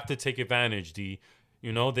 They have to take advantage, D.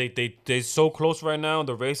 They're so close right now.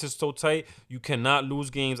 The race is so tight. You cannot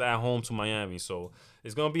lose games at home to Miami. So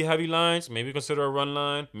it's going to be heavy lines. Maybe consider a run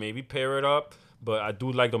line. Maybe pair it up. But I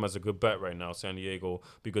do like them as a good bet right now, San Diego,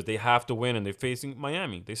 because they have to win, and they're facing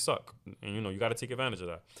Miami. They suck. And, you got to take advantage of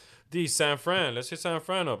that. D, San Fran. Let's hit San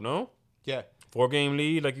Fran up, no? Yeah. 4-game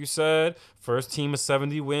lead, like you said. First team of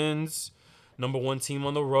 70 wins. Number 1 team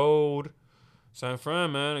on the road. San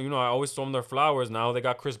Fran, man. I always throw them their flowers. Now they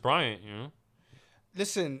got Chris Bryant,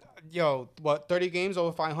 Listen, 30 games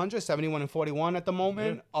over 500, 71-41 at the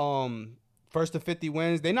moment. Yeah. First to 50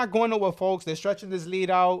 wins. They're not going nowhere, folks. They're stretching this lead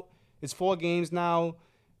out. It's 4 games now.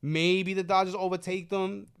 Maybe the Dodgers overtake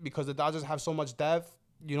them because the Dodgers have so much depth.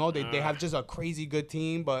 They have just a crazy good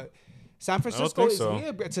team. But San Francisco is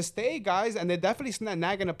here to stay, guys. And they're definitely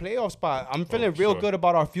nagging a playoff spot. I'm feeling real good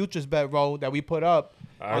about our futures bet, Ro, that we put up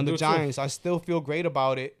on the Giants. Too. I still feel great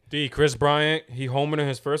about it. D, Chris Bryant, he homered in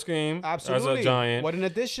his first game as a Giant. What an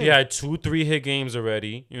addition. He had 2 3-hit games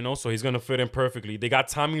already, so he's going to fit in perfectly. They got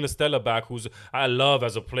Tommy La Stella back, who's I love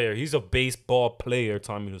as a player. He's a baseball player,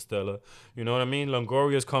 Tommy La Stella. You know what I mean?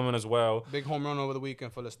 Longoria's coming as well. Big home run over the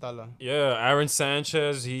weekend for La Stella. Yeah, Aaron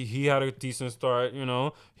Sanchez, he had a decent start,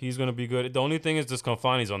 He's going to be good. The only thing is this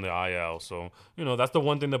Confani's on the IL. So, that's the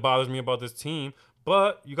one thing that bothers me about this team.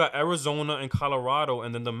 But you got Arizona and Colorado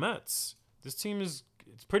and then the Mets. This team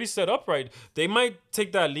it's pretty set up right. They might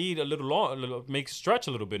take that lead a little long, make stretch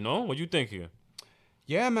a little bit, no? What do you think here?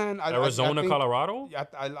 Yeah, man. Arizona, I think, Colorado?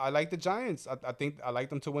 I like the Giants. I think I like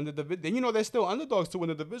them to win the division. They're still underdogs to win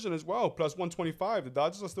the division as well. Plus 125. The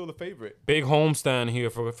Dodgers are still the favorite. Big homestand here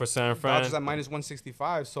for San Fran. Dodgers at minus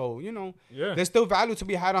 165. So, there's still value to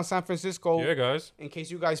be had on San Francisco. Yeah, guys. In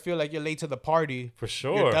case you guys feel like you're late to the party. For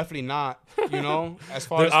sure. You're definitely not. As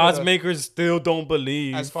far the odds makers still don't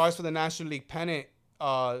believe. As far as for the National League pennant,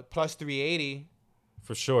 plus 380.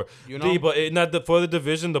 For sure. D, but for the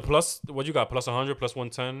division, the plus, what you got? Plus 100, plus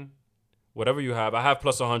 110? Whatever you have. I have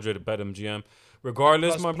plus 100 at BetMGM.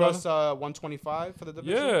 Regardless, my brother. Plus 125 for the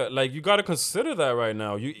division? Yeah, you got to consider that right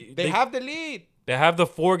now. They have the lead. They have the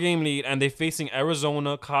 4-game lead, and they're facing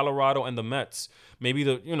Arizona, Colorado, and the Mets. Maybe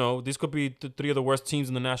these could be the 3 of the worst teams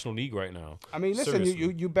in the National League right now. I mean, listen,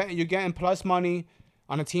 you bet you're getting plus money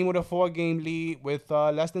on a team with a 4-game lead with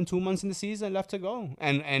less than 2 months in the season left to go,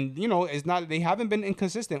 and it's not, they haven't been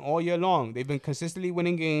inconsistent all year long. They've been consistently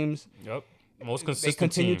winning games. Yep. Most consistent. They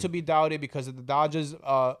continue team. to be doubted because of the Dodgers'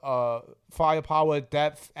 firepower,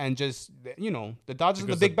 depth, and just the Dodgers are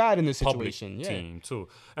the big bad in this situation. Team too.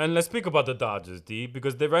 And let's speak about the Dodgers, D,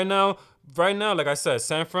 because they right now, like I said,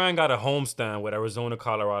 San Fran got a homestand with Arizona,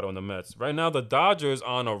 Colorado, and the Mets. Right now, the Dodgers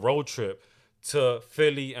are on a road trip to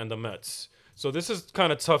Philly and the Mets. So this is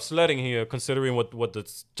kind of tough sledding here, considering what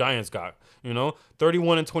the Giants got.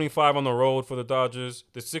 31-25 on the road for the Dodgers.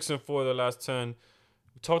 They're 6-4 the last 10.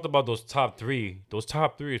 Talked about those top 3. Those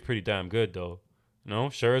top 3 is pretty damn good, though.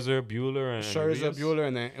 Scherzer, Buehler,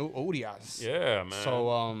 and then Urias. Yeah, man.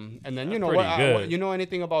 So, and then good. You know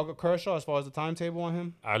anything about Kershaw as far as the timetable on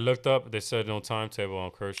him? I looked up. They said no timetable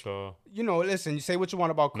on Kershaw. Listen, you say what you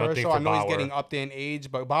want about Kershaw. I know he's getting up there in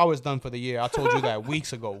age, but Bauer's done for the year. I told you that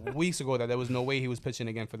weeks ago that there was no way he was pitching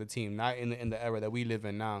again for the team, not in the era that we live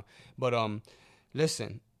in now. But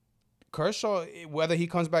listen. Kershaw, whether he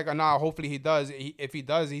comes back or not, hopefully he does. If he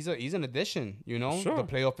does, he's an addition. Sure. The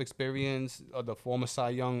playoff experience, the former Cy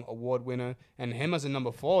Young Award winner, and him as a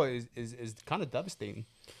number 4 is kind of devastating.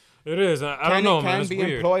 It is. I don't know, man. It's can be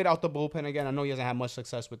weird. Employed out the bullpen again. I know he hasn't had much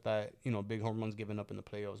success with that. Big home runs given up in the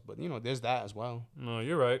playoffs, but there's that as well. No,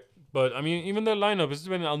 you're right. But I mean, even their lineup has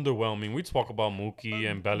been underwhelming. We talk about Mookie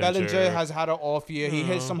and Bellinger. Bellinger has had an off year. He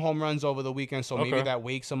hit some home runs over the weekend, so maybe that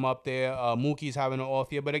wakes him up there. Mookie's having an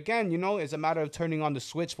off year, but again, it's a matter of turning on the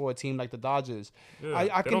switch for a team like the Dodgers. Yeah,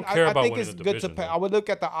 I think it's good to pay. I would look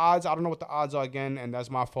at the odds. I don't know what the odds are again, and that's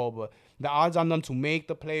my fault. But the odds on them to make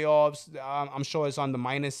the playoffs, I'm sure it's on the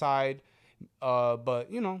minus side. But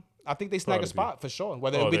I think they snag a spot for sure.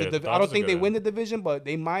 Whether it'll be I don't think they win the division, but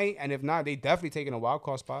they might, and if not, they definitely taking a wild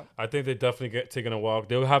card spot. I think they definitely get taking a wild.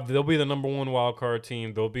 They'll be the number 1 wild card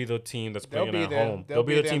team. They'll be the team that's playing at home. They'll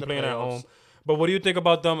be the team playing at home. But what do you think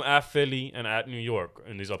about them at Philly and at New York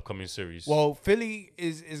in these upcoming series? Well, Philly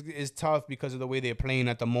is tough because of the way they're playing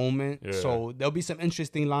at the moment. Yeah. So there'll be some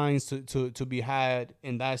interesting lines to be had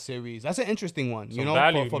in that series. That's an interesting one,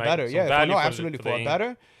 for better. Absolutely for a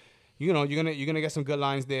better. You're gonna get some good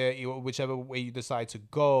lines there, whichever way you decide to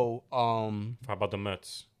go. How about the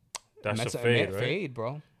Mets? That's Mets, a fade, right? Fade,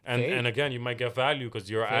 bro. And again, you might get value because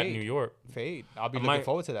you're at New York. Fade. I'll be looking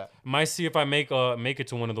forward to that. Might see if I make it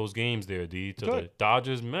to one of those games there, D, to the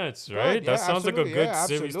Dodgers Mets, right? Good. That sounds like a good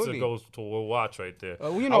series to go to watch right there. I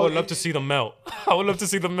would love to see them melt. I would love to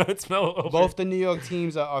see the Mets melt. Both the New York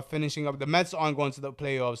teams are finishing up. The Mets aren't going to the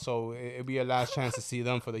playoffs, so it'll be a last chance to see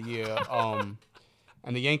them for the year.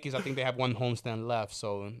 And the Yankees, I think they have one homestand left,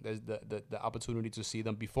 so there's the opportunity to see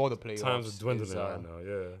them before the playoffs. Times are dwindling right now,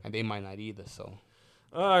 yeah. And they might not either, so.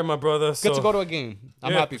 All right, my brother. Good to go to a game.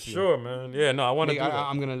 I'm happy for you. Sure, man. Yeah, no, I want to do that.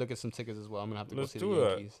 I'm going to look at some tickets as well. I'm going to have to go see the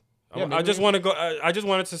Yankees. Yeah, I just want to go. I just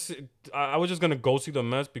wanted to see. I was just going to go see the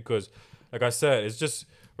Mets because, like I said, it's just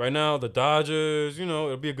right now the Dodgers,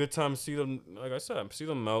 it'll be a good time to see them, like I said, see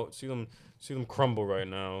them melt, see them crumble right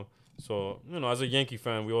now. So, as a Yankee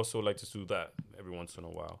fan, we also like to do that every once in a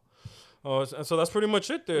while. And so that's pretty much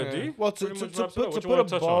it there, D. Well, to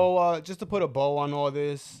put a bow on all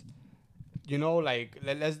this, I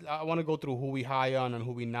want to go through who we high on and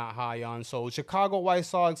who we not high on. So Chicago White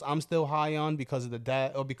Sox, I'm still high on because of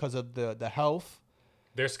the health.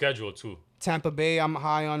 Their schedule too. Tampa Bay, I'm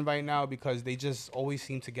high on right now because they just always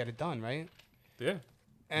seem to get it done, right? Yeah.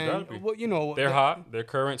 And they're hot. Their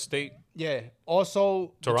current state. Yeah.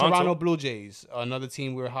 Also, Toronto Blue Jays, another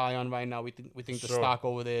team we're high on right now. We think the stock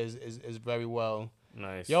over there is very well.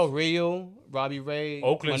 Nice. Yo, Rio, Robbie Ray,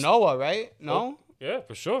 Oakland, Manoah, right? No. Yeah,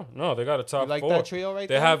 for sure. No, they got a top 4. Like that trio right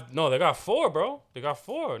there? They got 4, bro. They got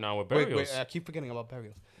 4 now with Berrios. Wait, I keep forgetting about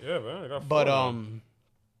Berrios. Yeah, man, they got 4. But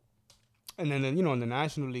and then in the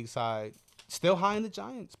National League side, still high in the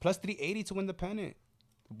Giants, plus 380 to win the pennant,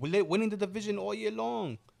 winning the division all year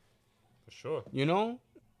long. For sure.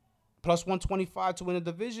 Plus 125 to win the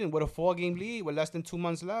division with a 4-game lead with less than 2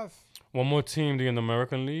 months left. One more team in the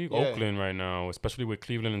American League, Oakland right now, especially with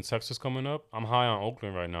Cleveland and Texas coming up. I'm high on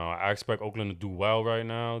Oakland right now. I expect Oakland to do well right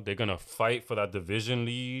now. They're gonna fight for that division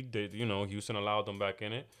lead. Houston allowed them back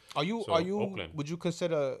in it. Oakland. Would you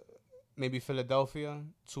consider maybe Philadelphia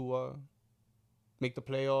to make the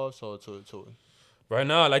playoffs or to? Right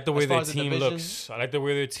now, I like the way their team looks.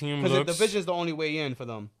 Because the division's the only way in for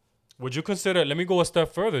them. Would you consider? Let me go a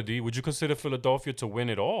step further, D. Would you consider Philadelphia to win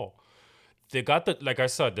it all? they got like I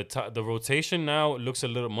said, the rotation now looks a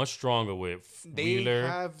little much stronger with Wheeler. They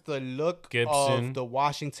have the look Gibson. of the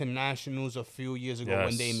Washington Nationals a few years ago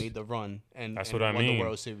when they made the run and that's and what I won mean. the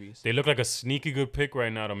World Series. They look like a sneaky good pick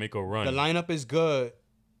right now to make a run. The lineup is good.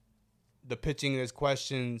 The pitching, there's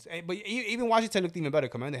questions. But even Washington looked even better.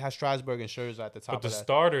 They had Strasburg and Scherzer at the top but the of that.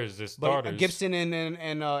 starters, But Gibson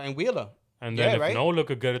and Wheeler. And then if right? Nola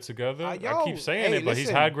could get it together, I keep saying it, but he's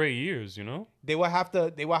had great years, you know? They will have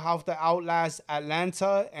to outlast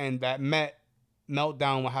Atlanta, and that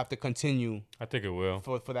meltdown will have to continue. I think it will.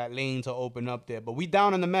 For that lane to open up there. But we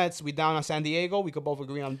down on the Mets. We down on San Diego. We could both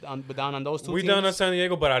agree on down on those two teams. We down on San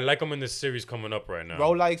Diego, but I like them in this series coming up right now.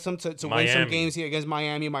 Bro likes them to win some games here against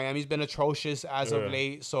Miami. Miami's been atrocious as of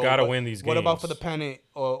late. So gotta win these games. What about for the pennant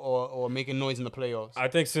or making noise in the playoffs? I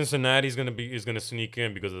think Cincinnati's gonna sneak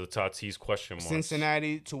in because of the Tatis question mark.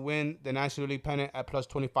 Cincinnati to win the National League pennant at plus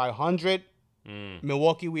 2,500.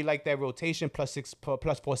 Milwaukee, we like that rotation plus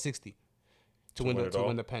 460. To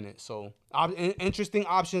win the pennant. So interesting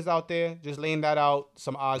options out there. Just laying that out.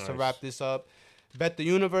 Some odds to wrap this up.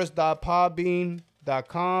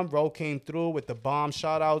 BetTheUniverse.podbean.com. Ro came through with the bomb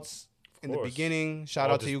shout outs in the beginning. Shout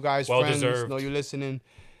out to you guys, friends. Know you listening.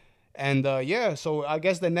 And so I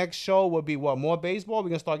guess the next show will be more baseball. We're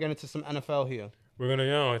gonna start getting into some NFL here. We're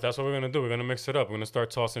gonna, that's what we're gonna do. We're gonna mix it up. We're gonna start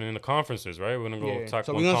tossing in the conferences, right? We're gonna go talk.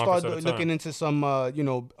 So we're gonna start looking into some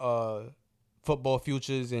football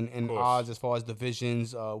futures and odds as far as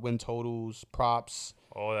divisions, win totals, props,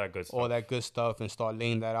 all that good stuff, and start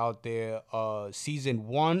laying that out there. Season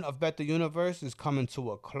 1 of Bet the Universe is coming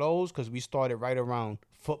to a close because we started right around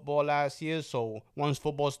football last year. So once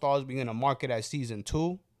football starts, we're gonna mark it as season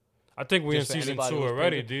 2. I think we're in season 2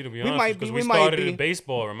 already, dude, to be honest. Because we started in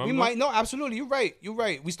baseball, remember? Absolutely. You're right.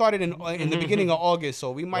 We started in the beginning of August,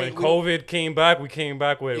 so we might. When COVID came back, we came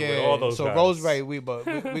back with all those guys. So Ro's right. We're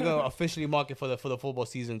gonna officially mark it for the football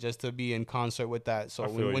season just to be in concert with that. So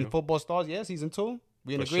when football starts, season 2.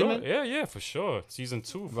 We in agreement? Sure. Yeah, for sure. Season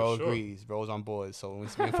 2 for Ro sure. agrees. Ro's on board. So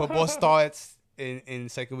when football starts in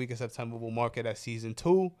second week of September, we'll mark it as season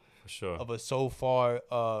 2. For sure. Of a so far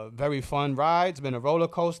very fun ride. It's been a roller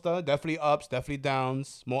coaster. Definitely ups, definitely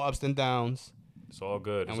downs. More ups than downs. It's all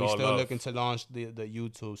good. And we're still looking to launch the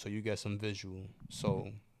YouTube so you get some visual.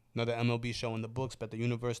 So another MLB show in the books.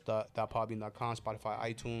 BetTheUniverse.podbean.com, Spotify,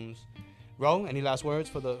 iTunes. Ro, any last words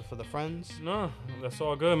for the friends? No, that's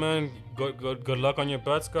all good, man. Good luck on your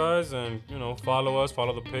bets, guys, and follow us,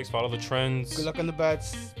 follow the picks, follow the trends. Good luck on the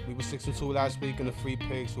bets. We were 6-2 last week in the free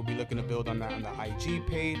picks. We'll be looking to build on that on the IG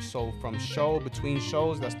page. So between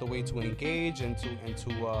shows, that's the way to engage and to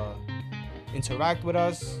interact with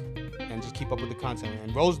us and just keep up with the content.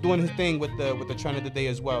 And Ro's doing his thing with the trend of the day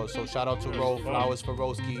as well. So shout out to Ro. Flowers for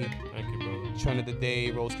Roski. Thank you, bro. Trend of the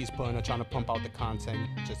day. Roski's trying to pump out the content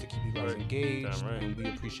just to keep you guys engaged. Right. And we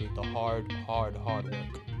appreciate the hard work.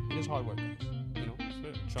 It is hard work, guys. It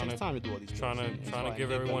takes time to do all these things. Trying to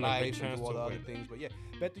give everyone a big chance to all the win. other things. But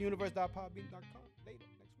BetTheUniverse.podbean.com.